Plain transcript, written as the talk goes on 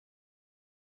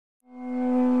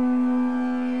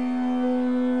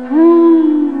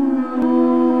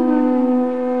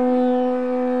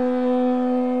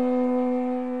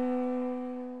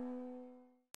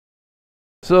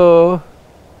So,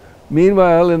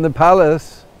 meanwhile in the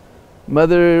palace,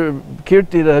 Mother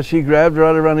Kirtida, she grabbed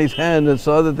Radharani's hand and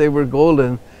saw that they were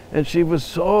golden, and she was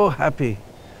so happy.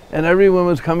 And everyone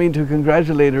was coming to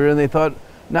congratulate her, and they thought,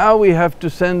 now we have to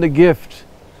send a gift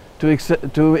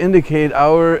to indicate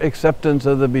our acceptance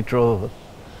of the betrothal.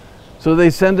 So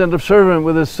they sent a servant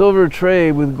with a silver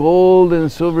tray with gold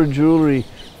and silver jewelry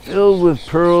filled with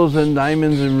pearls and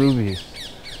diamonds and rubies.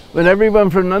 When everyone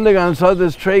from Nandagan saw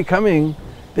this tray coming,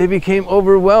 they became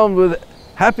overwhelmed with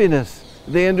happiness.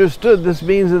 They understood this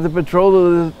means that the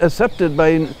betrothal is accepted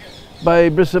by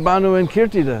Brisabhanu and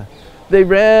Kirtida. They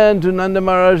ran to Nanda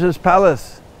Maharaj's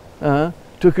palace to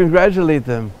congratulate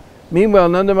them. Meanwhile,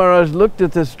 Nanda Maharaj looked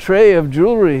at this tray of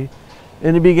jewelry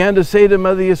and he began to say to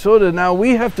Mother Yasoda, now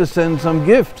we have to send some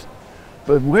gift.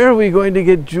 But where are we going to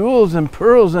get jewels and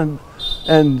pearls and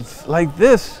like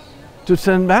this to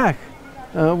send back?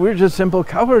 We're just simple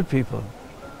cowherd people.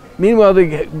 Meanwhile,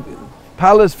 the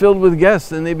palace filled with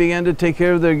guests, and they began to take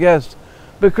care of their guests.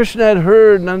 But Krishna had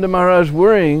heard Nanda Maharaj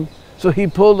worrying, so he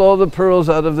pulled all the pearls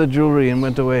out of the jewelry and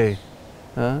went away.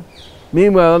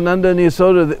 Meanwhile, Nanda and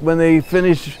Yasoda, when they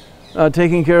finished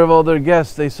taking care of all their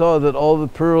guests, they saw that all the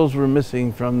pearls were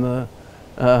missing from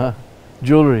the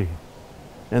jewelry.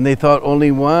 And they thought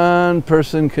only one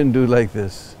person can do like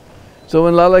this. So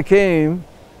when Lala came,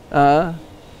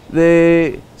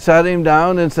 they sat him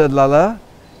down and said, Lala,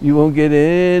 you won't get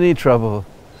any trouble,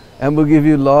 and we'll give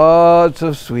you lots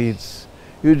of sweets.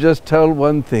 You just tell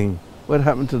one thing. What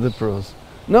happened to the pearls?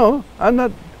 No, I'm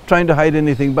not trying to hide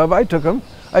anything, Baba. I took them.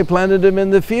 I planted them in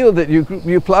the field that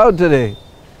you plowed today.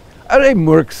 Are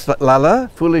murks, Lala,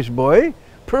 foolish boy.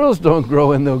 Pearls don't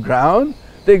grow in the ground.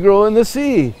 They grow in the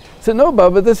sea. He said, no,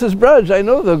 Baba, this is Braj. I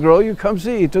know they'll grow. You come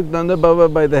see. He took Nanda Baba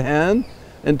by the hand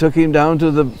and took him down to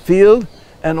the field.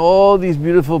 And all these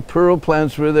beautiful pearl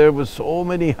plants were there with so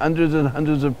many hundreds and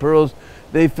hundreds of pearls.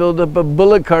 They filled up a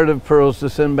bullock cart of pearls to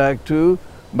send back to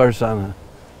Barsana.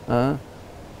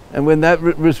 And when that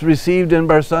was received in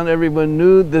Barsana, everyone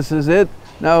knew this is it.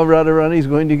 Now Radharani is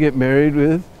going to get married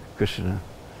with Krishna.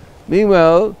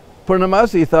 Meanwhile,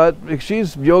 Purnamasi thought,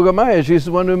 she's Yogamaya, she's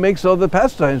the one who makes all the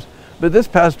pastimes. But this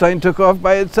pastime took off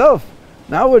by itself.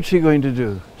 Now what's she going to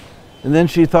do? And then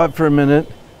she thought for a minute,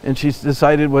 and she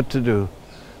decided what to do.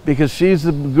 Because she's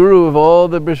the guru of all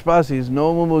the Brishbasis.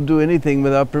 No one will do anything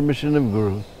without permission of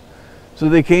Guru. So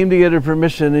they came to get her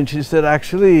permission, and she said,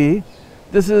 actually,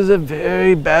 this is a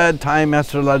very bad time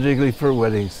astrologically for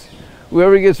weddings.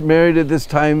 Whoever gets married at this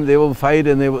time, they will fight,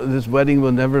 and this wedding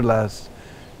will never last.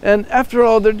 And after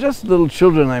all, they're just little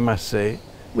children, I must say.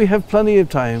 We have plenty of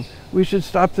time. We should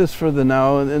stop this for the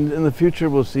now, and in the future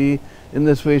we'll see. In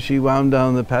this way, she wound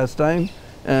down the pastime,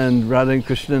 and Radha and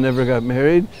Krishna never got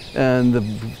married, and the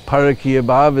Parakiya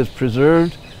Bhav is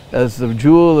preserved as the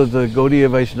jewel of the Gaudiya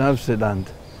Vaishnav Siddhant.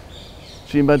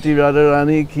 Srimati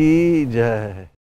Radharani ki jai.